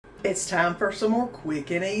It's time for some more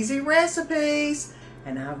quick and easy recipes,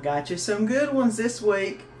 and I've got you some good ones this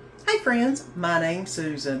week. Hey friends, my name's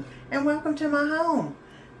Susan, and welcome to my home.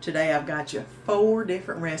 Today I've got you 4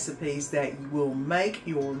 different recipes that will make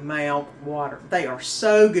your mouth water. They are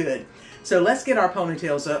so good. So let's get our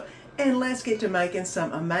ponytails up and let's get to making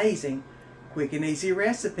some amazing quick and easy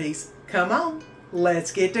recipes. Come on,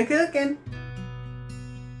 let's get to cooking.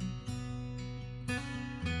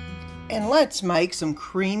 And let's make some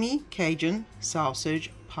creamy Cajun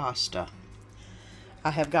sausage pasta.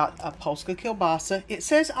 I have got a Polska kielbasa. It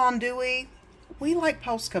says andouille. We like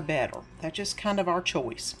Polska better. That's just kind of our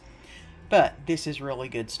choice. But this is really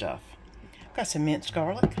good stuff. Got some minced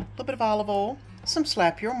garlic, a little bit of olive oil, some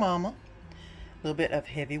Slap Your Mama, a little bit of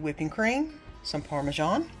heavy whipping cream, some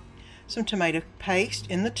Parmesan, some tomato paste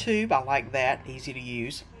in the tube. I like that, easy to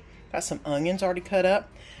use. Got some onions already cut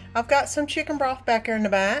up. I've got some chicken broth back here in the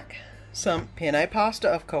back. Some penne pasta,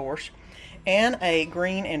 of course, and a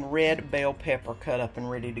green and red bell pepper cut up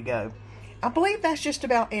and ready to go. I believe that's just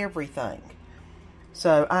about everything.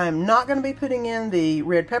 So I'm not going to be putting in the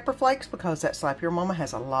red pepper flakes because that Slap Your Mama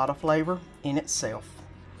has a lot of flavor in itself.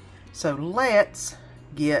 So let's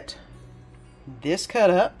get this cut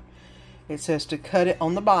up. It says to cut it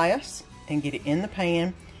on the bias and get it in the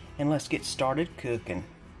pan, and let's get started cooking.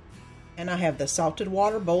 And I have the salted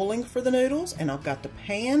water boiling for the noodles, and I've got the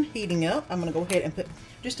pan heating up. I'm going to go ahead and put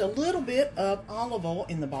just a little bit of olive oil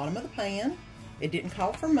in the bottom of the pan. It didn't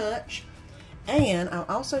call for much. And I'm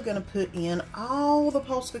also going to put in all the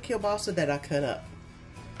Polska kielbasa that I cut up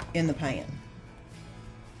in the pan.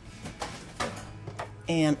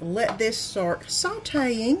 And let this start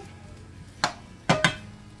sauteing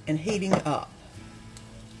and heating up.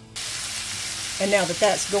 And now that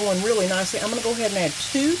that's going really nicely, I'm going to go ahead and add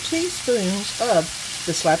 2 teaspoons of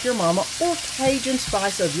the Slap Your Mama or Cajun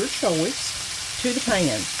spice of your choice to the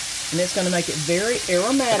pan. And it's going to make it very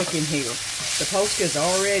aromatic in here. The Polska is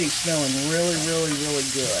already smelling really, really, really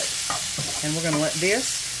good. And we're going to let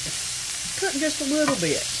this cook just a little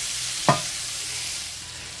bit.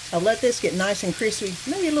 I'll let this get nice and crispy,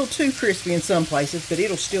 maybe a little too crispy in some places, but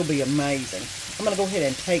it'll still be amazing. I'm going to go ahead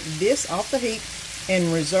and take this off the heat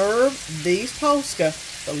and reserve these Polska,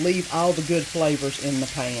 but leave all the good flavors in the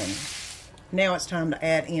pan. Now it's time to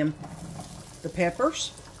add in the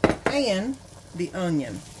peppers and the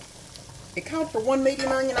onion. It called for 1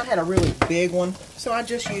 medium onion. I had a really big one, so I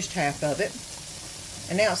just used half of it.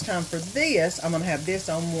 And now it's time for this. I'm going to have this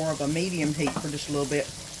on more of a medium heat for just a little bit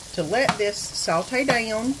to let this saute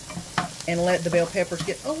down and let the bell peppers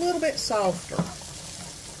get a little bit softer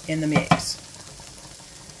in the mix.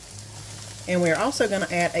 And we're also going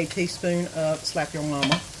to add a teaspoon of Slap Your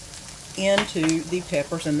Mama into the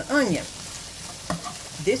peppers and the onion.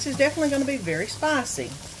 This is definitely going to be very spicy.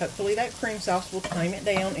 Hopefully that cream sauce will tame it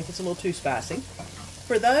down if it's a little too spicy.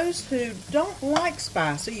 For those who don't like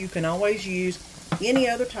spicy, you can always use any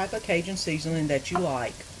other type of Cajun seasoning that you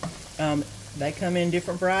like. They come in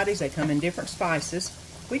different varieties. They come in different spices.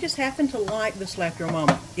 We just happen to like the Slap Your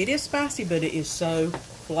Mama. It is spicy, but it is so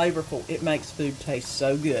flavorful. It makes food taste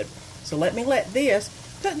so good. So let me let this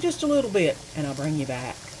cook just a little bit, and I'll bring you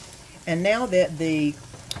back. And now that the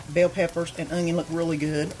bell peppers and onion look really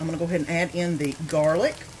good, I'm going to go ahead and add in the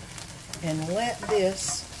garlic and let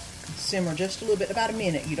this simmer just a little bit, about a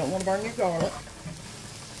minute. You don't want to burn your garlic.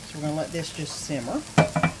 So we're going to let this just simmer.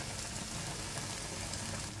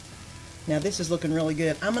 Now this is looking really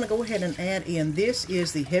good. I'm going to go ahead and add in, this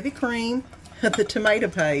is the heavy cream, the tomato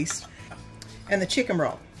paste, and the chicken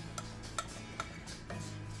broth.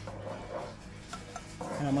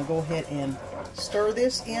 And I'm going to go ahead and stir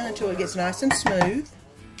this in until it gets nice and smooth.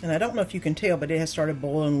 And I don't know if you can tell, but it has started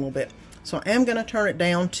boiling a little bit. So I am going to turn it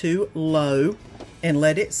down to low and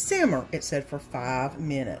let it simmer. It said for 5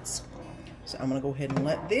 minutes. So I'm going to go ahead and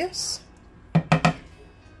let this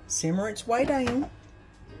simmer its way down.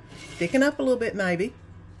 Thicken up a little bit maybe.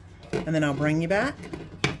 And then I'll bring you back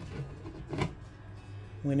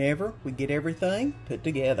whenever we get everything put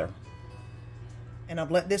together. And I've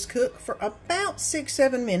let this cook for about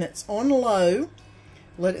 6-7 minutes on low.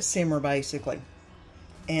 Let it simmer basically.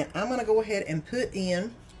 And I'm going to go ahead and put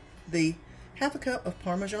in the half a cup of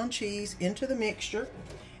Parmesan cheese into the mixture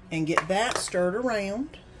and get that stirred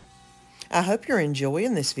around. I hope you're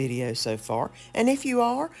enjoying this video so far. And if you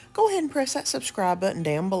are, go ahead and press that subscribe button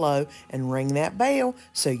down below and ring that bell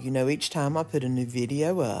so you know each time I put a new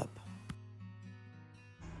video up.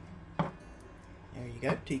 There you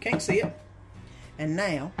go, till you can't see it. And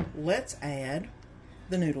now, let's add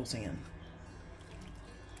the noodles in.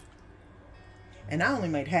 And I only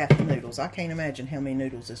made half the noodles. I can't imagine how many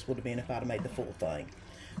noodles this would have been if I'd have made the full thing.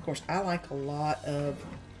 Of course, I like a lot of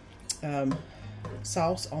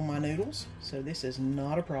sauce on my noodles, so this is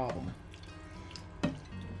not a problem.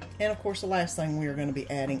 And of course, the last thing we are going to be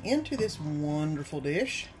adding into this wonderful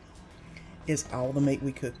dish is all the meat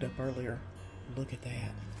we cooked up earlier. Look at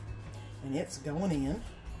that. And it's going in.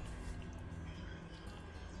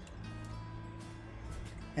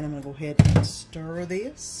 And I'm going to go ahead and stir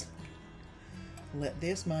this. Let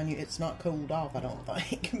this, mind you, it's not cooled off, I don't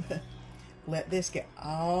think, but let this get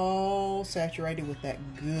all saturated with that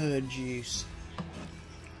good juice.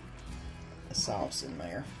 The sauce in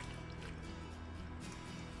there.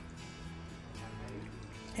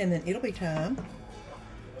 And then it'll be time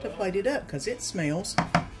to plate it up because it smells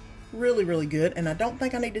really, really good. And I don't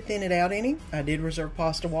think I need to thin it out any. I did reserve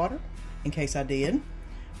pasta water in case I did,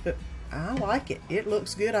 but I like it. It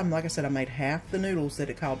looks good. Like I said, I made half the noodles that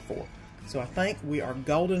it called for. So I think we are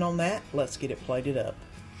golden on that. Let's get it plated up.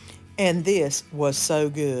 And this was so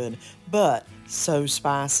good, but so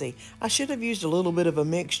spicy. I should have used a little bit of a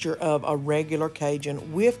mixture of a regular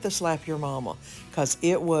Cajun with the Slap Your Mama because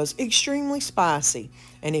it was extremely spicy.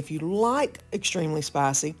 And if you like extremely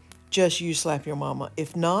spicy, just use Slap Your Mama.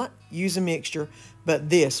 If not, use a mixture, but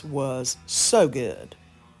this was so good.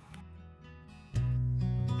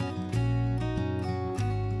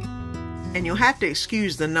 And you'll have to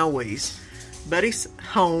excuse the noise. Buddy's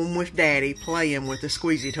home with Daddy playing with the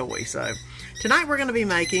squeezy toy. So tonight we're going to be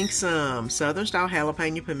making some Southern style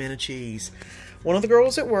jalapeno pimento cheese. One of the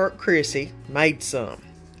girls at work, Chrissy, made some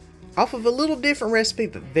off of a little different recipe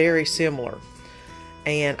but very similar.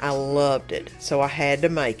 And I loved it, so I had to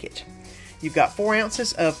make it. You've got 4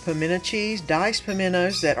 ounces of pimento cheese, diced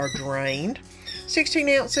pimentos that are drained, 16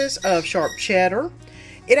 ounces of sharp cheddar.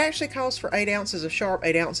 It actually calls for 8 ounces of sharp,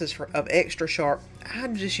 8 ounces of extra sharp.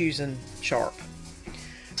 I'm just using sharp.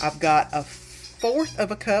 I've got 1/4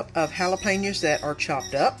 of a cup of jalapenos that are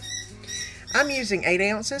chopped up. I'm using 8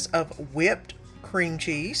 ounces of whipped cream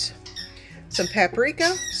cheese, some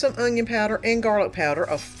paprika, some onion powder, and garlic powder,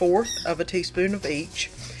 1/4 of a teaspoon of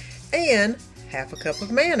each, and 1/2 cup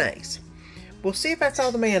of mayonnaise. We'll see if that's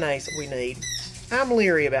all the mayonnaise that we need. I'm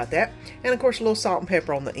leery about that. And of course a little salt and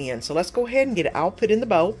pepper on the end. So let's go ahead and get it all put in the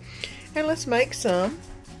bowl. And let's make some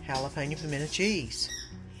jalapeno pimento cheese.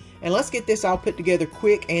 And let's get this all put together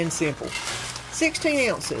quick and simple. 16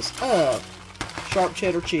 ounces of sharp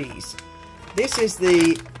cheddar cheese. This is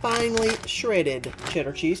the finely shredded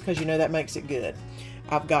cheddar cheese because you know that makes it good.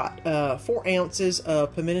 I've got 4 ounces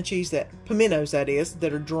of pimentos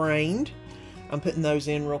that are drained. I'm putting those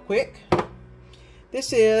in real quick.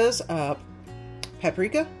 This is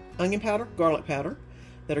paprika, onion powder, garlic powder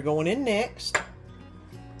that are going in next.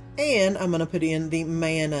 And I'm going to put in the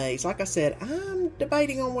mayonnaise. Like I said, I'm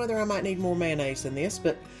debating on whether I might need more mayonnaise than this,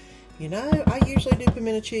 but you know, I usually do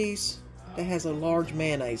pimento cheese that has a large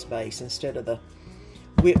mayonnaise base instead of the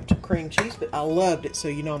whipped cream cheese, but I loved it, so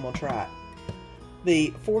you know I'm going to try it.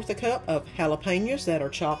 The 1/4 cup of jalapenos that are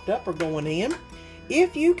chopped up are going in.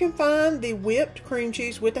 If you can find the whipped cream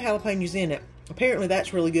cheese with the jalapenos in it, apparently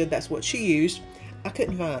that's really good. That's what she used. I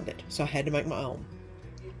couldn't find it, so I had to make my own.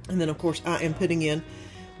 And then, of course, I am putting in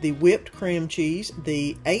the whipped cream cheese,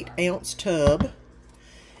 the 8-ounce tub.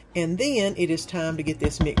 And then it is time to get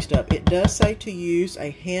this mixed up. It does say to use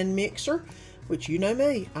a hand mixer, which you know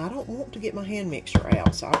me, I don't want to get my hand mixer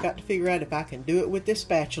out. So I've got to figure out if I can do it with this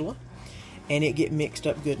spatula and it get mixed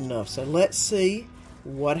up good enough. So let's see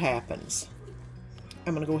what happens.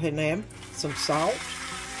 I'm going to go ahead and add some salt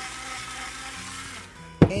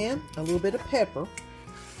and a little bit of pepper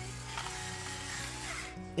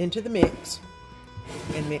into the mix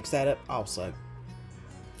and mix that up also.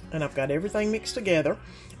 And I've got everything mixed together.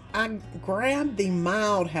 I grabbed the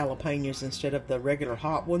mild jalapenos instead of the regular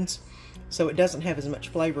hot ones, so it doesn't have as much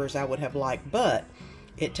flavor as I would have liked, but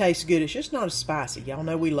it tastes good. It's just not as spicy. Y'all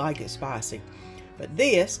know we like it spicy. But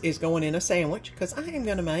this is going in a sandwich because I am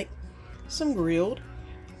going to make some grilled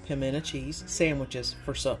pimento cheese sandwiches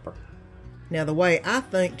for supper. Now, the way I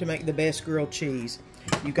think to make the best grilled cheese,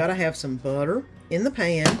 you got to have some butter in the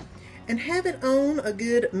pan and have it on a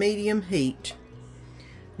good medium heat.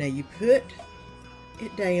 Now you put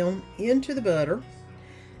it down into the butter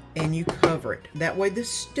and you cover it. That way the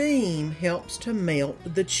steam helps to melt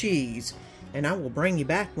the cheese. And I will bring you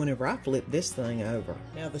back whenever I flip this thing over.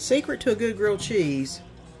 Now the secret to a good grilled cheese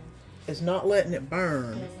is not letting it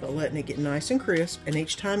burn, but letting it get nice and crisp. And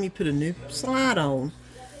each time you put a new slide on,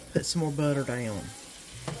 put some more butter down.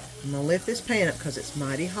 I'm going to lift this pan up because it's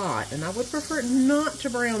mighty hot. And I would prefer not to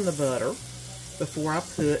brown the butter before I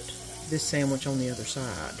put this sandwich on the other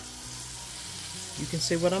side. You can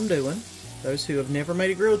see what I'm doing. Those who have never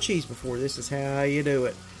made a grilled cheese before, this is how you do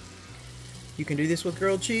it. You can do this with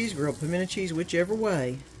grilled cheese, grilled pimento cheese, whichever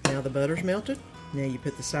way. Now the butter's melted. Now you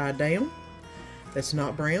put the side down that's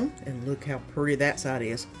not brown, and look how pretty that side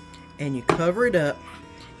is. And you cover it up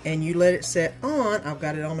and you let it set on. I've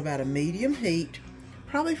got it on about a medium heat,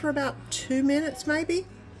 probably for about 2 minutes maybe.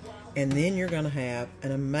 And then you're gonna have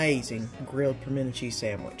an amazing grilled pimento cheese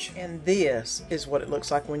sandwich. And this is what it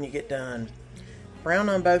looks like when you get done. Brown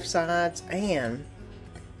on both sides, and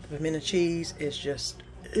the pimento cheese is just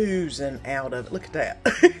oozing out of it. Look at that.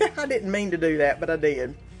 I didn't mean to do that, but I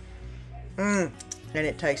did. And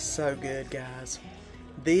it tastes so good, guys.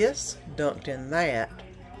 This, dunked in that,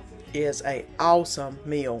 is an awesome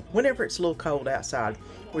meal whenever it's a little cold outside,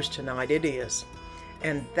 which tonight it is.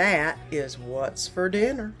 And that is what's for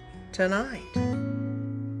dinner tonight.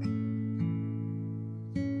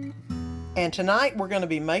 And tonight we're going to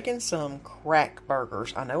be making some crack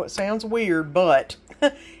burgers. I know it sounds weird, but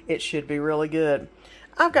it should be really good.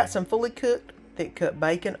 I've got some fully cooked, thick cut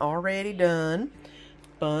bacon already done,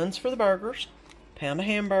 buns for the burgers, pound of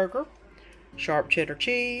hamburger, sharp cheddar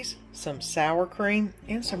cheese, some sour cream,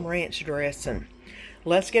 and some ranch dressing.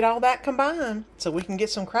 Let's get all that combined so we can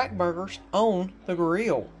get some crack burgers on the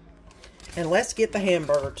grill. And let's get the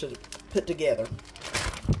hamburger to put together.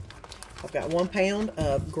 I've got 1 pound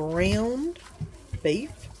of ground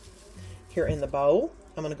beef here in the bowl.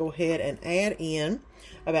 I'm going to go ahead and add in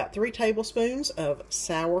about 3 tablespoons of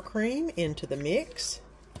sour cream into the mix.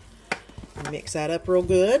 Mix that up real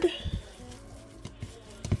good.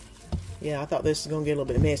 Yeah, I thought this was going to get a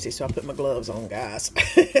little bit messy, so I put my gloves on, guys.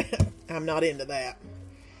 I'm not into that.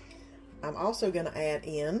 I'm also going to add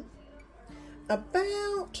in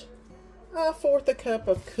about 1/4 cup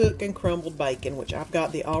of cooked and crumbled bacon, which I've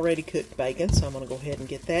got the already cooked bacon, so I'm going to go ahead and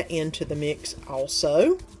get that into the mix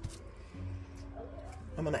also.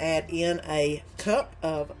 I'm going to add in a cup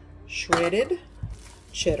of shredded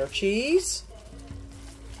cheddar cheese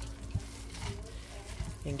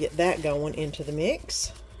and get that going into the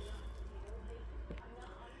mix.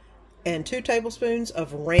 And 2 tablespoons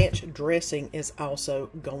of ranch dressing is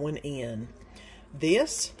also going in.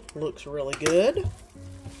 This looks really good.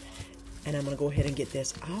 And I'm going to go ahead and get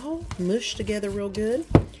this all mushed together real good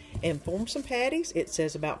and form some patties. It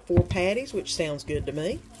says about 4 patties, which sounds good to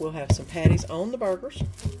me. We'll have some patties on the burgers.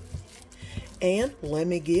 And let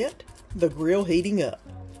me get the grill heating up.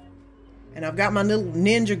 And I've got my little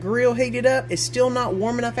Ninja grill heated up. It's still not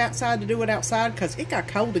warm enough outside to do it outside because it got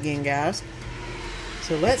cold again, guys.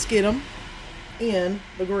 So let's get them in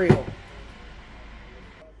the grill.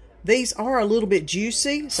 These are a little bit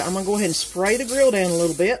juicy, so I'm going to go ahead and spray the grill down a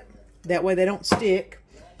little bit. That way they don't stick.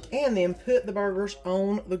 And then put the burgers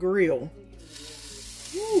on the grill.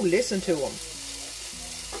 Ooh, listen to them.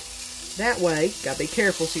 That way, gotta be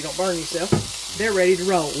careful so you don't burn yourself. They're ready to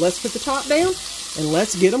roll. Let's put the top down and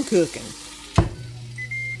let's get them cooking.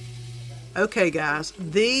 Okay, guys,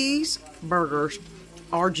 these burgers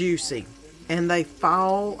are juicy and they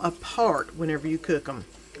fall apart whenever you cook them.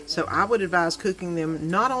 So I would advise cooking them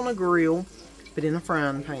not on a grill, but in a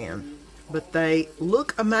frying pan. But they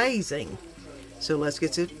look amazing. So let's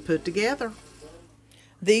get it put together.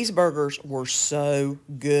 These burgers were so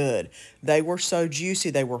good. They were so juicy,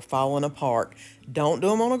 they were falling apart. Don't do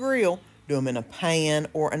them on a grill. Do them in a pan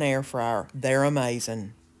or an air fryer. They're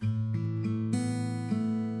amazing.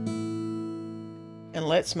 And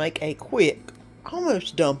let's make a quick,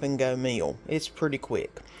 almost dump and go meal. It's pretty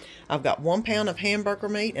quick. I've got 1 pound of hamburger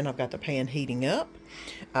meat and I've got the pan heating up.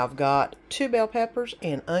 I've got 2 bell peppers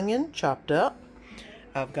and onion chopped up.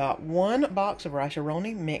 I've got 1 box of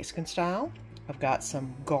rice-a-roni Mexican style. I've got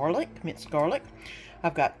some garlic, minced garlic.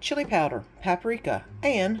 I've got chili powder, paprika,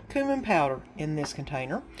 and cumin powder in this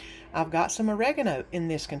container. I've got some oregano in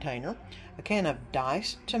this container. A can of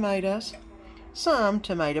diced tomatoes, some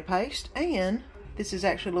tomato paste, and this is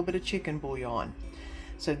actually a little bit of chicken bouillon.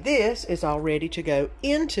 So this is all ready to go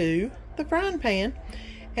into the frying pan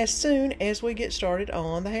as soon as we get started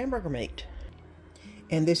on the hamburger meat.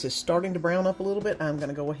 And this is starting to brown up a little bit. I'm going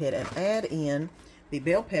to go ahead and add in the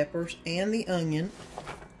bell peppers and the onion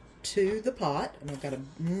to the pot. And I've got a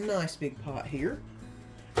nice big pot here.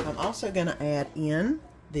 I'm also going to add in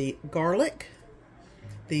the garlic,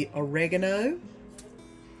 the oregano,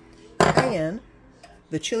 and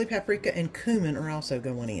the chili, paprika, and cumin are also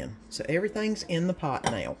going in. So everything's in the pot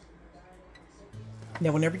now.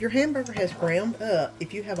 Now, whenever your hamburger has browned up,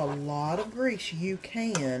 if you have a lot of grease, you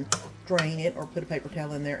can drain it or put a paper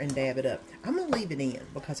towel in there and dab it up. I'm going to leave it in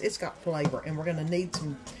because it's got flavor and we're going to need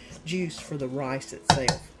some juice for the rice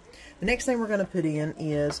itself. The next thing we're going to put in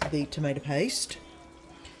is the tomato paste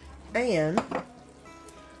and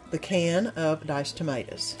the can of diced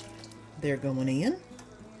tomatoes. They're going in.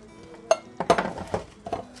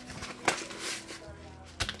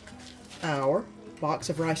 our box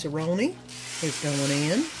of rice-a-roni is going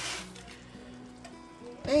in.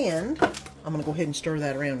 And I'm going to go ahead and stir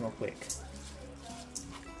that around real quick.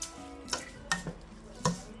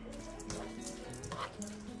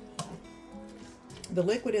 The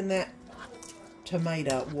liquid in that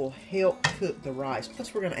tomato will help cook the rice.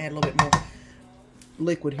 Plus, we're going to add a little bit more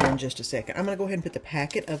liquid here in just a second. I'm going to go ahead and put the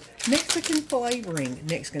packet of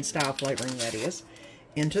Mexican style flavoring that is,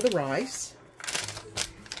 into the rice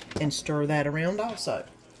and stir that around also.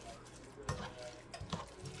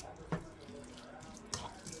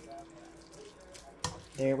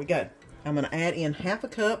 There we go. I'm going to add in half a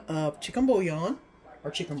cup of chicken bouillon,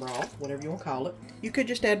 or chicken broth, whatever you want to call it. You could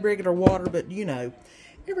just add regular water, but you know,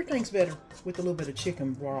 everything's better with a little bit of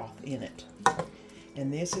chicken broth in it.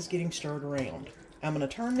 And this is getting stirred around. I'm going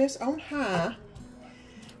to turn this on high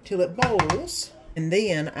till it boils, and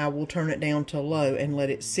then I will turn it down to low and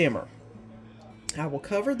let it simmer. I will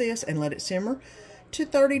cover this and let it simmer to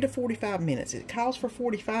 30 to 45 minutes. It calls for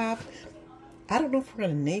 45. I don't know if we're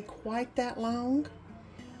going to need quite that long.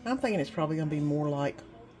 I'm thinking it's probably going to be more like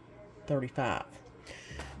 35.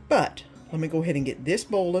 But let me go ahead and get this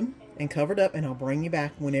boiling and covered up, and I'll bring you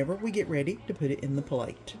back whenever we get ready to put it in the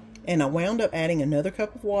plate. And I wound up adding another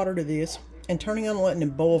cup of water to this and turning on and letting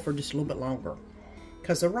it boil for just a little bit longer,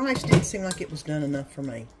 because the rice didn't seem like it was done enough for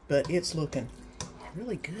me, but it's looking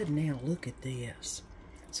really good now. Look at this.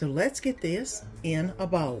 So let's get this in a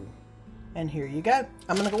bowl. And here you go.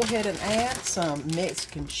 I'm going to go ahead and add some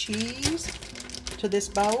Mexican cheese to this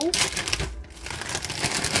bowl. Give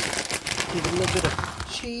it a little bit of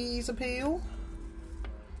cheese appeal.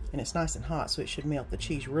 And it's nice and hot, so it should melt the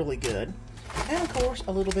cheese really good. And of course,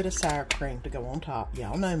 a little bit of sour cream to go on top.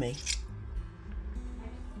 Y'all know me.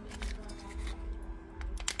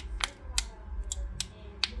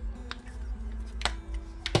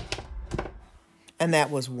 And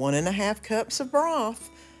that was 1.5 cups of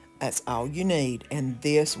broth. That's all you need. And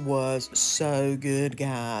this was so good,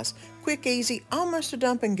 guys. Quick, easy, almost a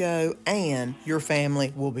dump and go, and your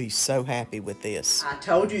family will be so happy with this. I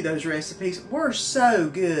told you those recipes were so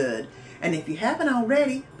good. And if you haven't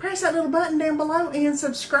already, press that little button down below and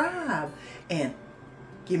subscribe. And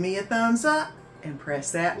give me a thumbs up and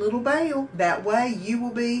press that little bell. That way you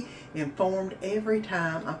will be informed every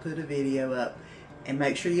time I put a video up. And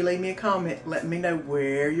make sure you leave me a comment letting me know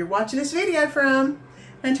where you're watching this video from.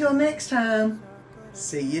 Until next time,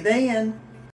 see you then.